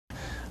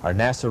Our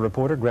NASA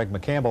reporter Greg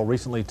McCampbell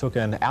recently took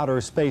an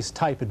outer space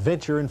type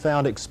adventure and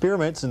found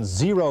experiments in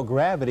zero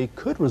gravity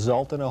could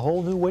result in a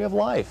whole new way of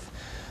life.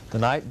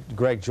 Tonight,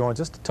 Greg joins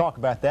us to talk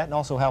about that and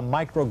also how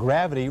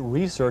microgravity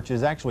research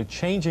is actually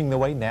changing the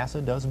way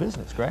NASA does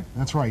business. Greg?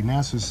 That's right.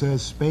 NASA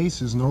says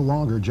space is no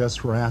longer just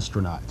for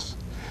astronauts.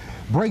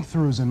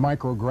 Breakthroughs in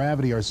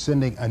microgravity are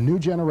sending a new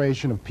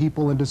generation of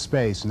people into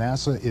space.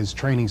 NASA is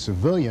training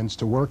civilians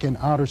to work in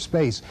outer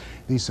space.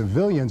 These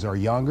civilians are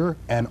younger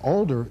and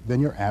older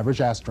than your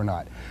average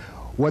astronaut.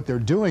 What they're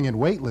doing in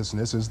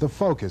weightlessness is the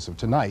focus of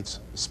tonight's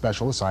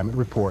special assignment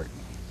report.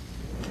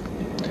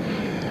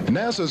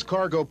 NASA's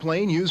cargo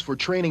plane used for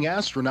training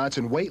astronauts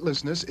in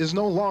weightlessness is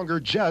no longer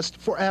just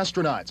for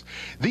astronauts.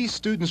 These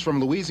students from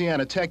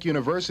Louisiana Tech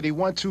University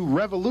want to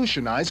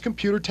revolutionize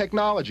computer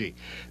technology.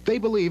 They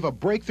believe a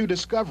breakthrough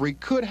discovery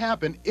could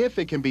happen if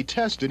it can be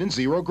tested in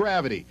zero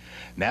gravity.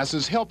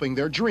 NASA's helping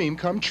their dream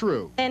come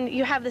true. And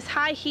you have this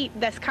high heat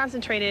that's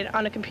concentrated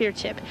on a computer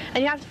chip,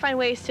 and you have to find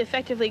ways to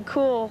effectively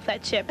cool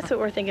that chip. That's what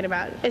we're thinking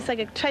about. It's like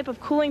a type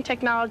of cooling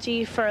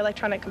technology for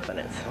electronic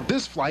components.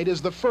 This flight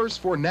is the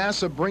first for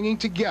NASA bringing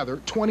together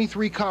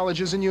 23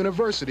 colleges and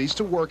universities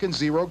to work in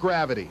zero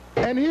gravity.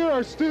 And here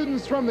are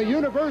students from the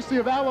University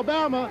of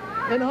Alabama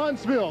in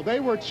Huntsville. They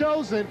were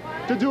chosen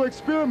to do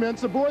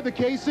experiments aboard the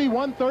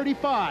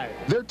KC-135.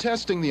 They're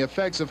testing the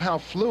effects of how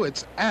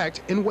fluids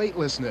act in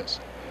weightlessness.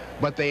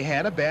 But they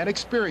had a bad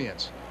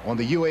experience. On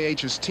the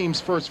UAH's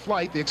team's first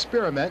flight, the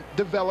experiment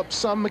developed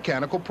some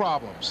mechanical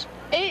problems.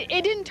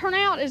 It didn't turn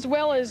out as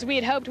well as we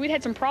had hoped. We'd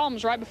had some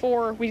problems right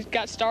before we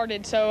got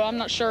started, so I'm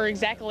not sure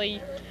exactly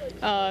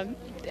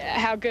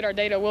how good our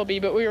data will be,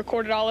 but we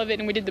recorded all of it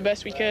and we did the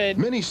best we could.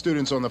 Many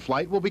students on the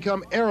flight will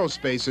become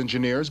aerospace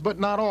engineers, but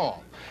not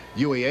all.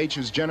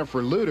 UAH's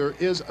Jennifer Luter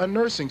is a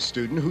nursing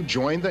student who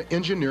joined the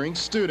engineering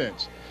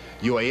students.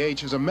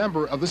 UAH is a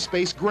member of the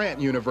Space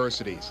Grant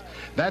Universities.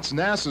 That's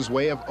NASA's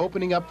way of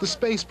opening up the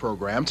space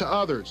program to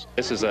others.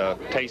 This is a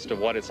taste of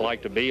what it's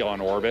like to be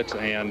on orbit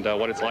and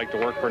what it's like to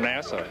work for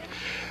NASA.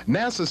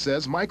 NASA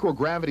says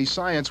microgravity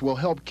science will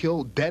help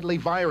kill deadly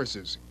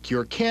viruses,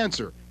 cure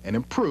cancer, and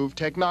improve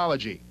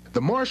technology. The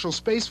Marshal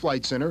Space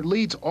Flight Center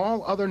leads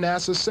all other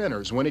NASA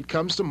centers when it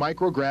comes to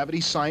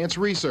microgravity science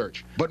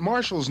research. But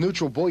Marshall's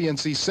Neutral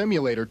Buoyancy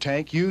Simulator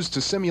tank used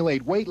to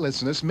simulate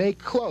weightlessness may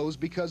close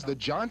because the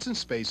Johnson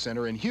Space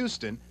Center in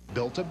Houston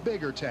built a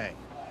bigger tank.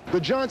 The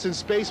Johnson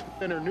Space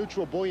Center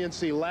Neutral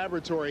Buoyancy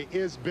Laboratory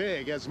is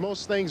big, as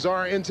most things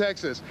are in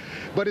Texas.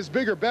 But is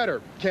bigger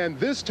better? Can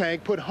this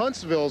tank put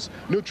Huntsville's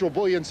Neutral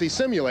Buoyancy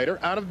Simulator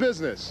out of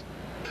business?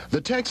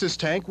 The Texas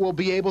tank will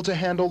be able to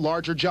handle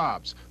larger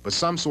jobs, but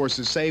some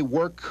sources say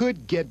work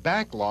could get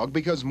backlogged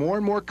because more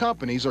and more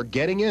companies are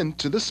getting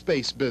into the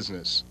space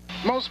business.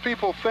 Most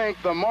people think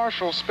the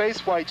Marshal Space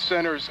Flight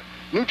Center's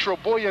Neutral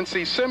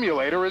Buoyancy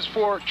Simulator is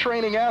for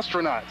training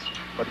astronauts,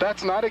 but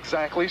that's not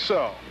exactly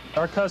so.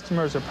 Our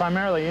customers are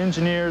primarily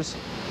engineers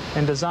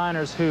and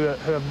designers who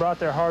have brought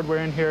their hardware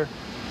in here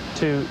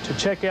to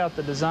check out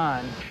the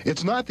design.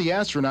 It's not the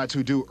astronauts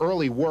who do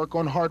early work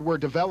on hardware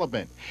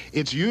development.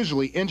 It's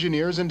usually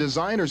engineers and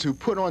designers who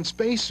put on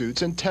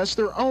spacesuits and test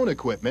their own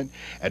equipment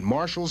at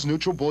Marshall's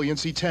Neutral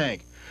Buoyancy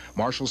tank.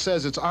 Marshall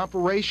says its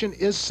operation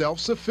is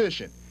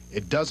self-sufficient.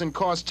 It doesn't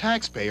cost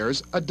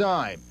taxpayers a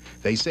dime.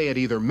 They say it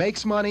either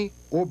makes money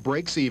or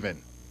breaks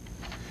even.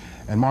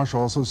 And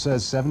Marshall also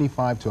says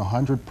 75 to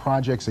 100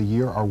 projects a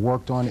year are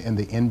worked on in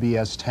the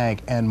NBS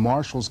tank, and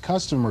Marshall's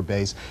customer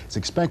base is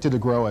expected to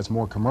grow as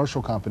more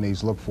commercial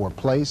companies look for a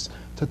place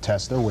to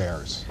test their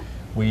wares.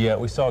 We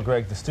saw,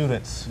 Greg, the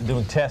students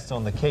doing tests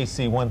on the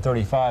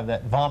KC-135,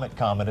 that vomit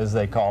comet as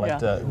they call it.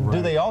 Right.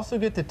 Do they also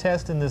get to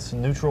test in this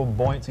Neutral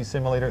Buoyancy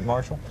Simulator at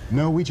Marshall?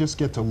 No, we just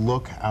get to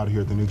look out here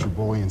at the Neutral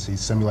Buoyancy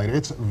Simulator.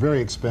 It's very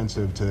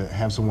expensive to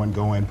have someone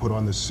go in, put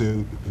on the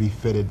suit, be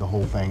fitted, the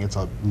whole thing. It's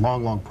a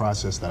long, long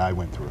process that I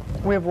went through.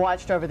 We've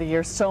watched over the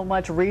years so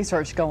much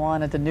research go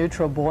on at the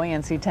Neutral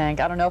Buoyancy tank.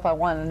 I don't know if I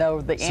want to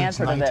know the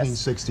answer to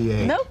this. Since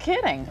 1968. No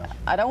kidding. Yeah.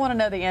 I don't want to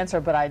know the answer,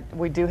 but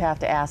we do have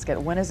to ask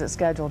it. When is it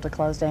scheduled to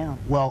close down?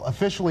 Well,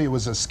 officially it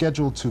was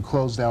scheduled to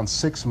close down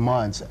 6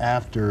 months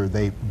after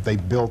they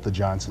built the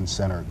Johnson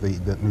Center,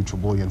 the Neutral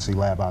Buoyancy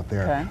Lab out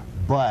there. Okay.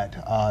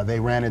 But they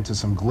ran into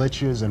some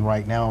glitches, and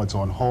right now it's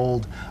on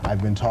hold.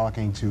 I've been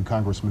talking to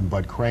Congressman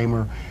Bud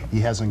Kramer. He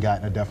hasn't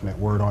gotten a definite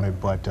word on it,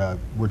 but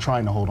we're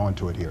trying to hold on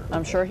to it here.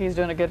 I'm sure he's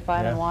doing a good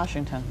fight in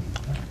Washington.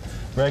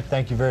 Greg,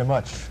 thank you very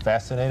much.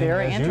 Fascinating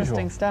Very as usual.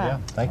 interesting stuff.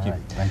 Yeah, thank you. All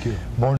right, thank you.